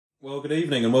Well, good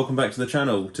evening and welcome back to the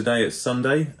channel. Today it's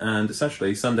Sunday and it's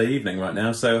actually Sunday evening right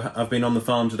now. So I've been on the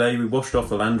farm today. We washed off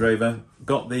the Land Rover,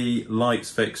 got the lights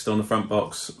fixed on the front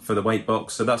box for the weight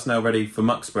box. So that's now ready for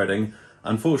muck spreading.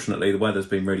 Unfortunately, the weather's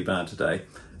been really bad today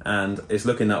and it's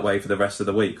looking that way for the rest of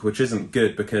the week, which isn't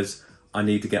good because I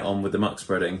need to get on with the muck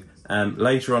spreading.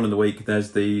 Later on in the week,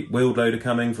 there's the wheeled loader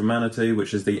coming from Manitou,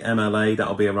 which is the MLA,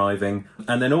 that'll be arriving.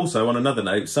 And then also, on another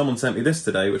note, someone sent me this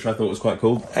today, which I thought was quite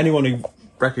cool. Anyone who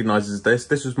recognises this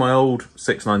was my old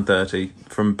 6930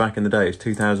 from back in the day. It's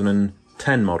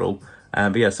 2010 model.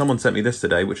 But yeah, someone sent me this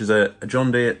today, which is a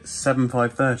John Deere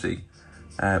 7530.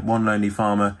 One lonely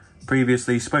farmer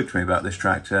previously spoke to me about this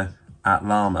tractor at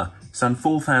Llama. It's done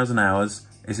 4,000 hours,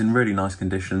 it's in really nice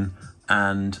condition,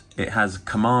 and it has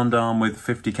command arm with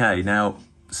 50k. Now,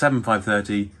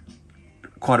 7530,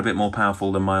 quite a bit more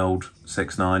powerful than my old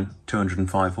 69,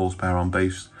 205 horsepower on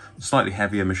boost. Slightly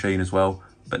heavier machine as well,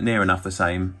 but near enough the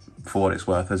same for what it's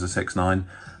worth as a 69.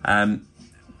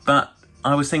 But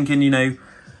I was thinking, you know,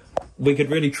 we could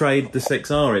really trade the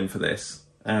 6R in for this,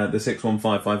 the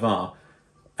 6155R.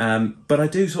 But I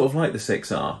do sort of like the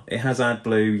 6R. It has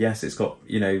AdBlue, yes, it's got,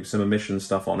 you know, some emission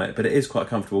stuff on it, but it is quite a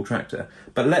comfortable tractor.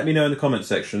 But let me know in the comment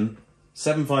section,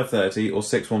 7530 or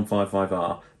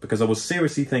 6155R, because I was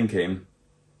seriously thinking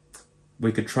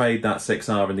we could trade that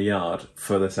 6R in the yard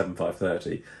for the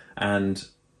 7530, and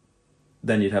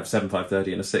then you'd have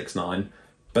 7530 and a 69.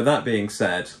 But that being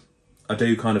said, I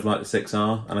do kind of like the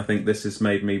 6R, and I think this has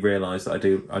made me realise that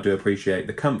I do appreciate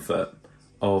the comfort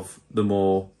of the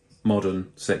more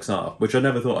modern 6R, which I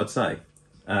never thought I'd say,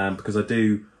 because I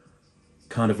do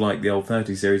kind of like the old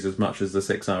 30 series as much as the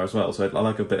 6R as well, so I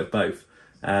like a bit of both.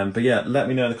 But yeah, let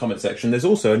me know in the comment section. There's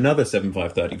also another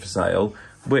 7530 for sale,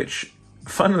 which,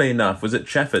 funnily enough, was at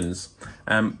Cheffins,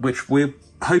 which we're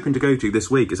hoping to go to this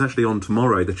week. It's actually on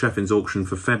tomorrow, the Cheffins auction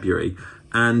for February,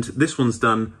 and this one's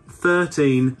done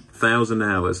 13,000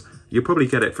 hours. You'll probably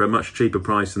get it for a much cheaper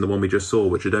price than the one we just saw,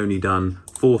 which had only done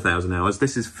 4,000 hours.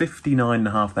 This is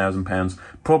 £59,500.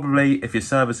 Probably, if you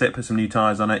service it, put some new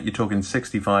tyres on it, you're talking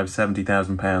 £65,000,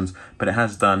 £70,000, but it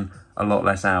has done a lot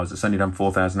less hours. It's only done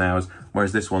 4,000 hours,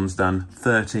 whereas this one's done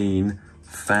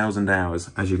 13,000 hours,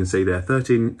 as you can see there,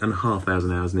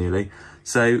 13,500 hours nearly.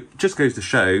 So just goes to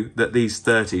show that these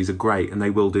 30s are great and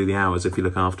they will do the hours if you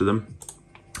look after them.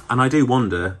 And I do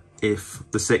wonder if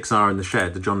the 6R in the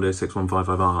shed, the John Deere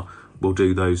 6155R, will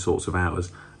do those sorts of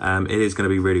hours. It is going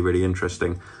to be really, really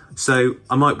interesting. So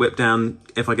I might whip down,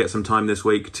 if I get some time this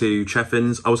week, to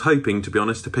Cheffins. I was hoping, to be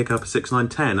honest, to pick up a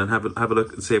 6910 and have a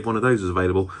look and see if one of those is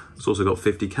available. It's also got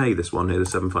 50k, this one here, the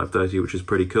 7530, which is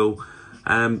pretty cool.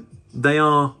 They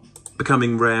are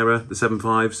becoming rarer, the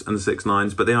 75s and the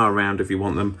 69s, but they are around if you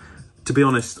want them. To be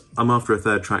honest, I'm after a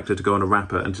third tractor to go on a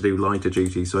wrapper and to do lighter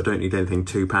duty, so I don't need anything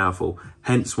too powerful.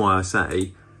 Hence why I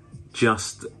say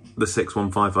just the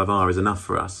 6155R is enough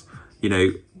for us. You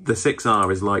know, the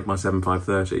 6R is like my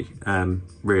 7530,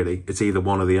 really. It's either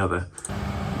one or the other.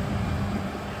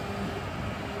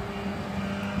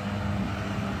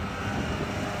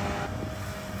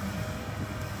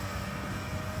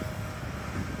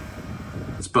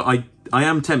 But I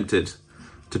am tempted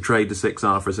to trade the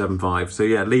 6R for a 7.5. So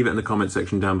yeah, leave it in the comment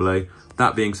section down below.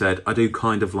 That being said, I do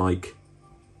kind of like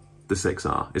the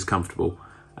 6R. It's comfortable.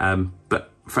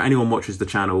 But for anyone watches the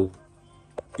channel,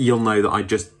 you'll know that I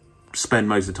just spend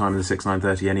most of the time in the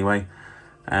 6930 anyway.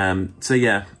 So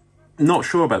yeah, not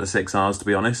sure about the 6Rs, to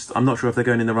be honest. I'm not sure if they're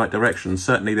going in the right direction.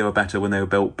 Certainly they were better when they were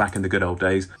built back in the good old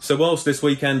days. So whilst this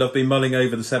weekend I've been mulling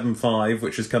over the 7.5,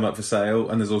 which has come up for sale,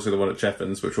 and there's also the one at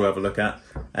Cheffins, which we'll have a look at.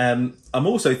 I'm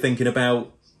also thinking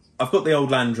about, I've got the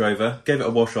old Land Rover, gave it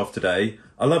a wash off today.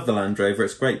 I love the Land Rover,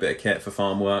 it's a great bit of kit for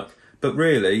farm work. But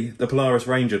really, the Polaris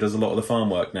Ranger does a lot of the farm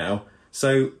work now.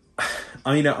 So,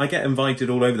 you know, I get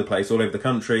invited all over the place, all over the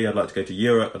country. I'd like to go to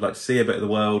Europe, I'd like to see a bit of the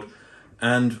world.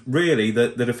 And really, the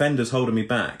Defender's holding me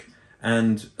back.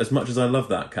 And as much as I love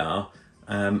that car,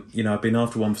 you know, I've been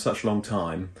after one for such a long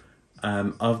time.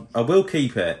 I will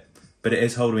keep it, but it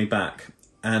is holding me back.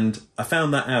 And I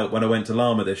found that out when I went to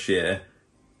Llama this year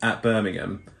at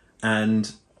Birmingham.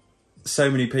 And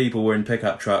so many people were in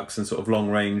pickup trucks and sort of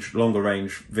longer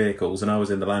range vehicles, and I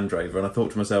was in the Land Rover. And I thought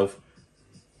to myself,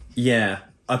 yeah,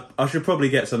 I should probably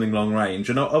get something long range.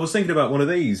 And I was thinking about one of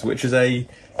these, which is a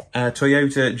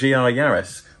Toyota GR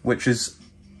Yaris, which is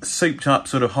souped up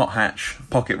sort of hot hatch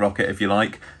pocket rocket, if you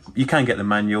like. You can get the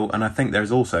manual, and I think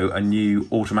there's also a new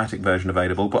automatic version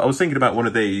available. But I was thinking about one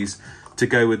of these to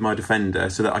go with my Defender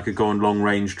so that I could go on long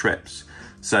range trips.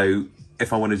 So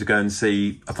if I wanted to go and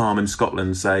see a farm in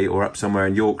Scotland, say, or up somewhere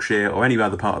in Yorkshire or any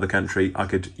other part of the country, I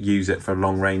could use it for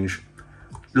long range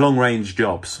long range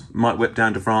jobs. Might whip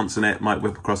down to France in it, might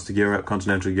whip across to Europe,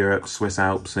 continental Europe, Swiss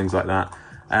Alps, things like that.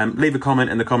 Leave a comment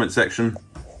in the comment section,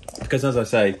 because as I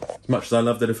say, as much as I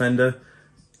love the Defender,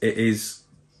 it is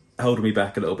holding me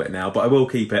back a little bit now, but I will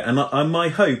keep it. And my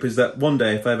hope is that one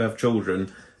day, if I ever have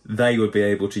children, they would be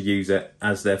able to use it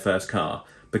as their first car,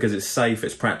 because it's safe,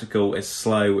 it's practical, it's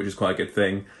slow, which is quite a good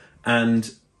thing.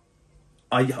 And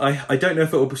I don't know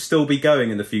if it will still be going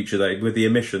in the future though, with the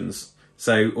emissions.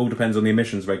 So all depends on the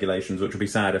emissions regulations, which would be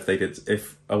sad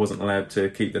if I wasn't allowed to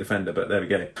keep the Defender, but there we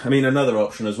go. I mean, another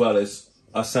option as well is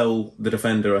I sell the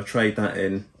Defender, I trade that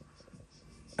in,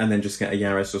 and then just get a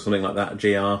Yaris or something like that, a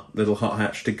GR, little hot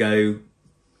hatch to go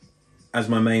as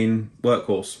my main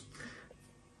workhorse.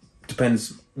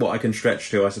 Depends what I can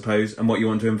stretch to, I suppose, and what you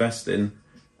want to invest in.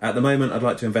 At the moment, I'd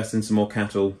like to invest in some more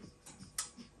cattle.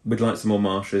 We'd like some more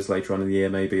marshes later on in the year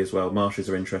maybe as well. Marshes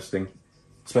are interesting,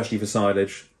 especially for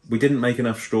silage. We didn't make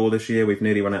enough straw this year. We've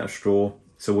nearly run out of straw,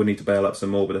 so we'll need to bale up some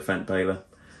more with a Fendt baler.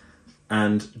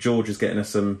 And George is getting us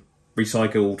some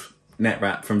recycled net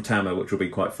wrap from Tama, which will be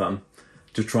quite fun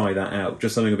to try that out.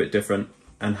 Just something a bit different,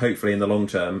 and hopefully in the long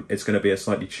term it's going to be a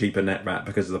slightly cheaper net wrap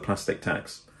because of the plastic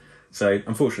tax. So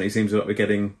unfortunately it seems like we're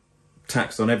getting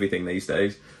taxed on everything these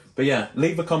days. But yeah,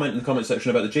 leave a comment in the comment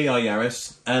section about the GR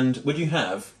Yaris, and would you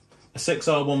have a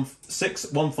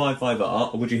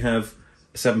 6155R or would you have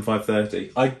a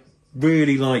 7530? I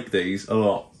really like these a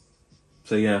lot.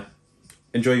 So yeah,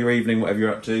 enjoy your evening, whatever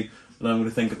you're up to, and I'm going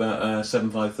to think about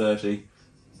 7530.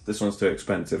 This one's too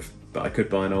expensive, but I could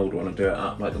buy an old one and do it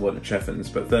up like the one at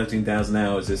Cheffins, but 13,000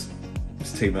 hours is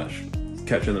too much.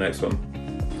 Catch you in the next one.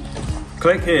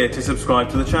 Click here to subscribe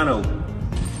to the channel,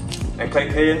 and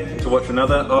click here to watch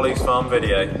another Olly's Farm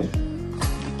video.